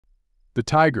The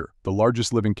tiger, the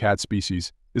largest living cat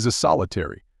species, is a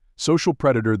solitary, social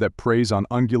predator that preys on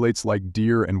ungulates like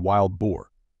deer and wild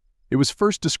boar. It was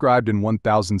first described in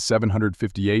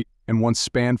 1758 and once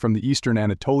spanned from the Eastern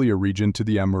Anatolia region to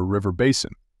the Amur River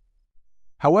basin.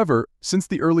 However, since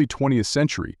the early 20th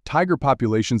century, tiger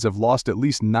populations have lost at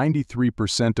least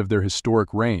 93% of their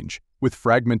historic range, with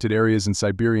fragmented areas in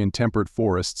Siberian temperate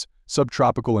forests,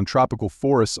 subtropical and tropical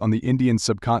forests on the Indian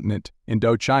subcontinent,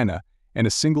 Indochina, and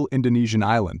a single Indonesian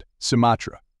island,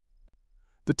 Sumatra.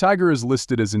 The tiger is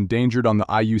listed as endangered on the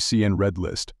IUCN Red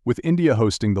List, with India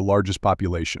hosting the largest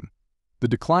population. The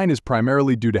decline is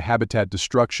primarily due to habitat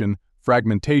destruction,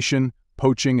 fragmentation,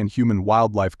 poaching, and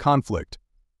human-wildlife conflict.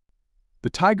 The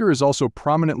tiger is also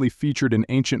prominently featured in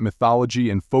ancient mythology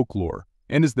and folklore,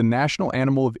 and is the national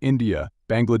animal of India,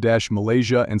 Bangladesh,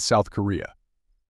 Malaysia, and South Korea.